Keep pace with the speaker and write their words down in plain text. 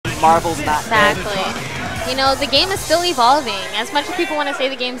Marvel's not dead. Exactly. You know, the game is still evolving. As much as people want to say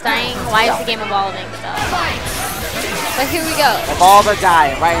the game's dying, why is the game evolving still? But here we go. Evolve or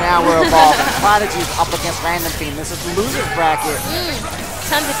die. Right now we're evolving. Prodigy's up against Randomfiend. This is the loser's bracket.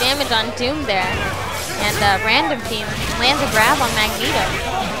 Tons of damage on Doom there. And Randomfiend lands a grab on Magneto.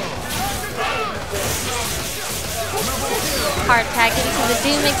 Hard tag into the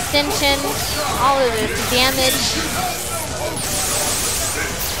Doom extension. All of this damage.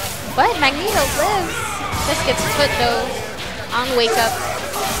 But Magneto lives. Just gets foot though on wake up.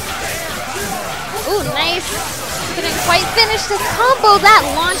 Ooh, nice. Couldn't quite finish the combo. That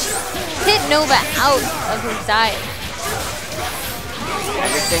launched hit Nova out of his dive.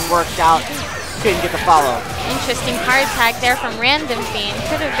 Everything worked out. Couldn't get the follow. Interesting hard tag there from Randomfiend.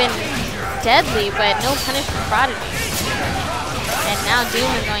 Could have been deadly, but no punish for Prodigy. And now Doom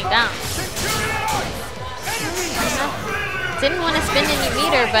is going down. Didn't want to spin any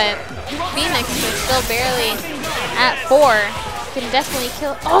meter, but Phoenix is still barely at 4. Can definitely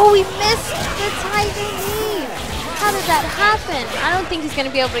kill. Oh, he missed the Tiger knee. How did that happen? I don't think he's going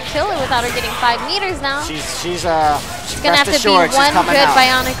to be able to kill her without her getting 5 meters now. She's going to have to be one good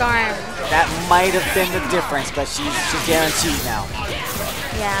bionic arm. That might have been the difference, but she's guaranteed now.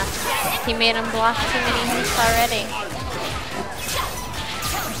 Yeah, he made him block too many hits already.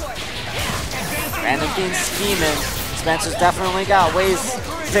 Randomfiend scheming. Spencer's definitely got ways to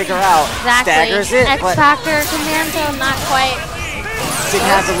figure out. Exactly. Staggers it, but X-Factor Commando, not quite. didn't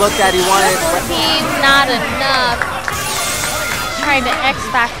have the look that he wanted. Team, not enough. Tried to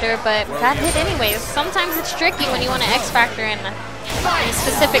X-Factor, but got hit anyways. Sometimes it's tricky when you want to X-Factor in a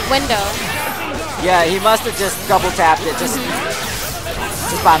specific window. Yeah, he must have just double tapped it, just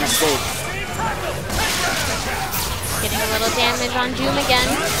by mistake. Getting a little damage on Doom again.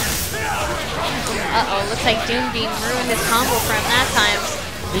 Uh-oh, looks like Doom Beam ruined his combo for him that time.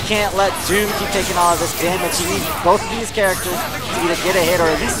 He can't let Doom keep taking all of this damage. He needs both of these characters to either get a hit or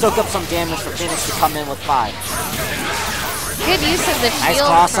at least soak up some damage for Phoenix to come in with 5. Good use of the shield. Nice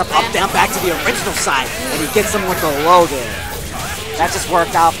cross up, down, back to the original side. And he gets him with the low there. That just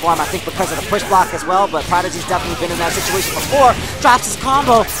worked out for him, I think, because of the push block as well, but Prodigy's definitely been in that situation before. Drops his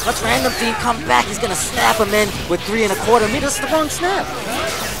combo, lets Randomfiend come back. He's going to snap him in with 3 1/4 meters. This is the wrong snap.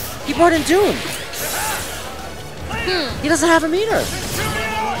 He brought in Doom. He doesn't have a meter.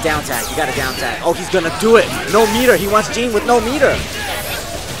 Down tag, you got a down tag. Oh, he's going to do it. No meter. He wants Gene with no meter.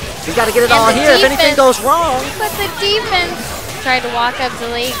 He's got to get it all here if anything goes wrong. But the defense tried to walk up,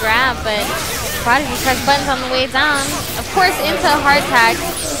 delay grab, but Prodigy pressed buttons on the way down. Of course, into a hard tag.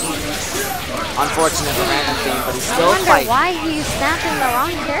 Unfortunate for Randomfiend, but he's still fighting. I wonder why he's snapping the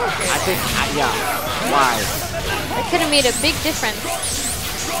wrong character. I think, yeah, why? That could have made a big difference.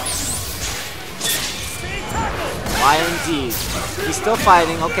 Why indeed? He's still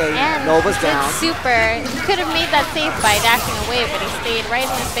fighting. Okay, and Nova's down. Super. He could have made that safe by dashing away, but he stayed right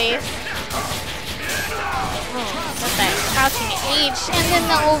in his face. Oh, what's that? Crouching H, and then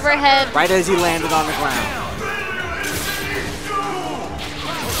the overhead. Right as he landed on the ground.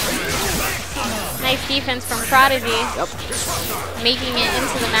 Nice defense from Prodigy. Yep. Making it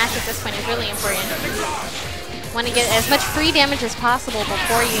into the match at this point is really important. Want to get as much free damage as possible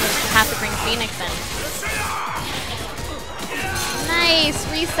before you have to bring Phoenix in. Nice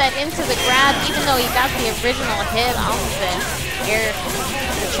reset into the grab, even though he got the original hit off of the air,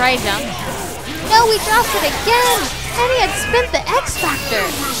 the tri-jump. No, he dropped it again! And he had spent the X-Factor!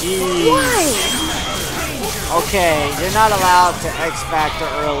 Why? Okay, you're not allowed to X-Factor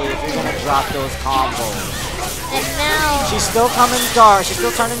early if you're gonna drop those combos. And now... She's still coming dark, she's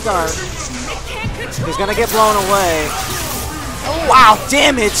still turning dark. He's gonna get blown away. Oh, wow,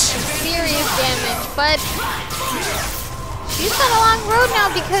 damage! Serious damage, but... He's got a long road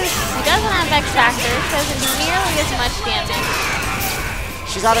now because he doesn't have X-Factor, doesn't do nearly as much damage.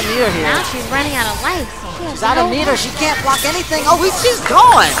 She's out of meter here. Now she's running out of life. She's out of meter, she can't block anything. Oh, she's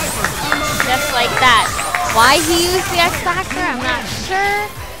gone! Just like that. Why he used the X-Factor, I'm not sure.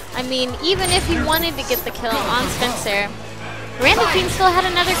 I mean, even if he wanted to get the kill on Spencer, Randomfiend still had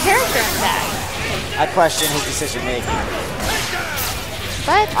another character in back. I question his decision making.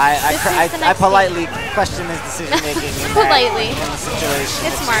 But I politely question his decision making in the situation.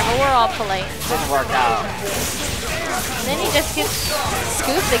 It's Marvel, we're all polite. Didn't work out. And then he just gets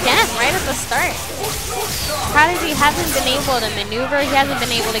scooped again right at the start. Prodigy hasn't been able to maneuver, he hasn't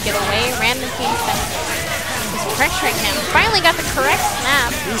been able to get away. Randomfiend's been just pressuring him. Finally got the correct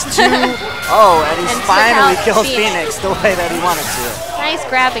snap. He's and he's finally killed Phoenix the way that he wanted to. Nice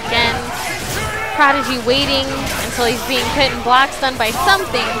grab again. Prodigy waiting until he's being hit and blocks done by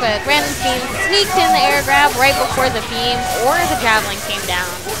something, but Randomfiend sneaked in the air grab right before the beam or the javelin came down.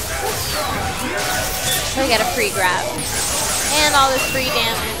 We got a free grab. And all this free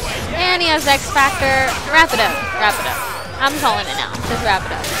damage. And he has X Factor. Wrap it up. Wrap it up. I'm calling it now. Just wrap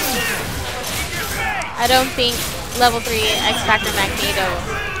it up. I don't think level 3 X Factor Magneto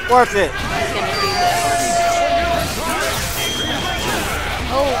Worth it. is going to do this.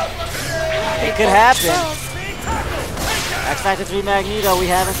 Oh. It could happen. X Factor 3 Magneto, we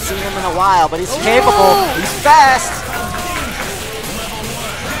haven't seen him in a while, but he's capable. He's fast.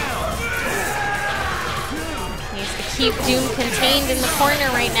 Needs to keep Doom contained in the corner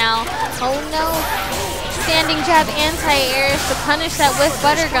right now. Oh no. Standing jab anti-airs to punish that with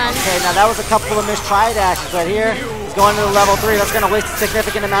butter gun. Okay, now that was a couple of missed try dashes, but here he's going to the level 3. That's going to waste a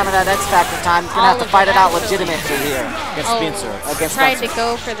significant amount of that X Factor time. He's going to have to fight it out legitimately here against Spencer. Tried to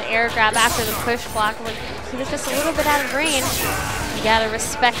go for the air grab after the push block. He was just a little bit out of range. You gotta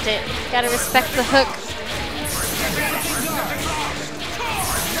respect it. You gotta respect the hook.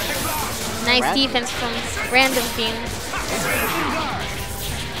 Nice defense from Randomfiend.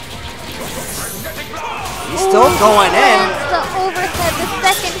 He's still going in. The overhead, the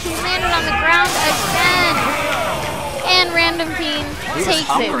second he landed on the ground again. And Randomfiend takes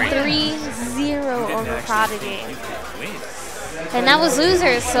it 3-0 over Prodigy. And that was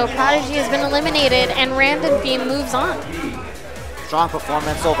losers, so Prodigy has been eliminated and Randomfiend moves on. Strong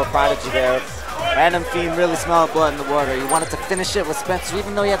performance over Prodigy there. Randomfiend really smelled blood in the water. He wanted to finish it with Spencer,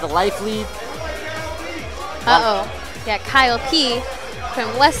 even though he had the life lead. Got Kyle P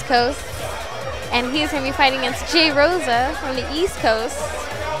from West Coast. And he's going to be fighting against Jay Rosa from the East Coast.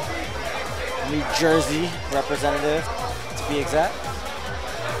 New Jersey representative, to be exact.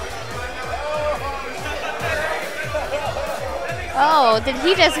 Oh, did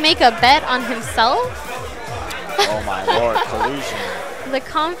he just make a bet on himself? Oh my lord, collusion. The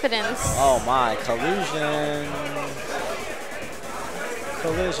confidence. Oh my, collusion.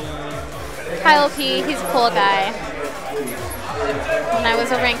 Collision. Kyle P, he's a cool guy. When I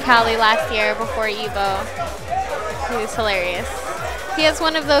was over in Cali last year before Evo, he was hilarious. He has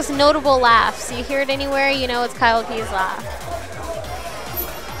one of those notable laughs. You hear it anywhere, you know it's Kyle P's laugh.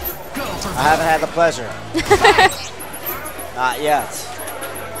 I haven't had the pleasure. Not yet.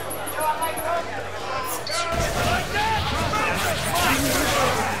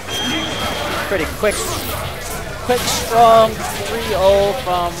 Pretty quick, strong 3-0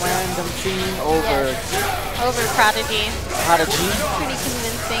 from Randomfiend over Prodigy. Pretty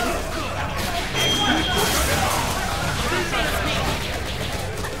convincing.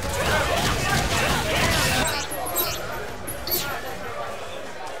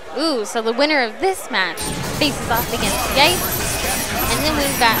 Ooh, so the winner of this match faces off against Yikes. And then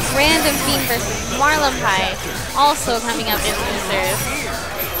we've got Randomfiend versus Marlon Pie, also coming up in losers.